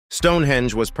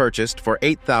Stonehenge was purchased for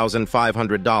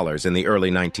 $8,500 in the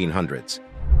early 1900s.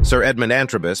 Sir Edmund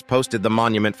Antrobus posted the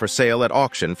monument for sale at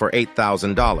auction for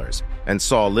 $8,000 and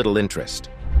saw little interest.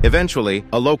 Eventually,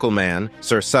 a local man,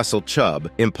 Sir Cecil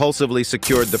Chubb, impulsively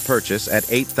secured the purchase at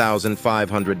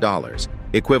 $8,500,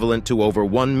 equivalent to over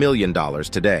 $1 million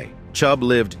today. Chubb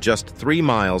lived just 3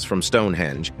 miles from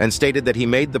Stonehenge and stated that he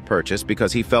made the purchase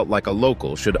because he felt like a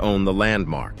local should own the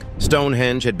landmark.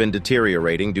 Stonehenge had been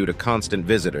deteriorating due to constant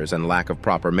visitors and lack of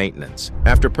proper maintenance.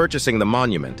 After purchasing the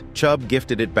monument, Chubb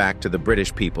gifted it back to the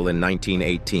British people in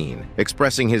 1918,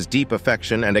 expressing his deep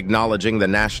affection and acknowledging the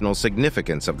national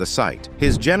significance of the site.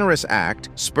 His generous act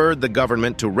spurred the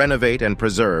government to renovate and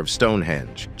preserve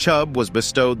Stonehenge. Chubb was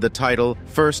bestowed the title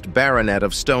First Baronet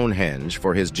of Stonehenge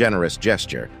for his generous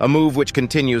gesture, a move which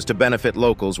continues to benefit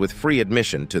locals with free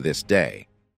admission to this day.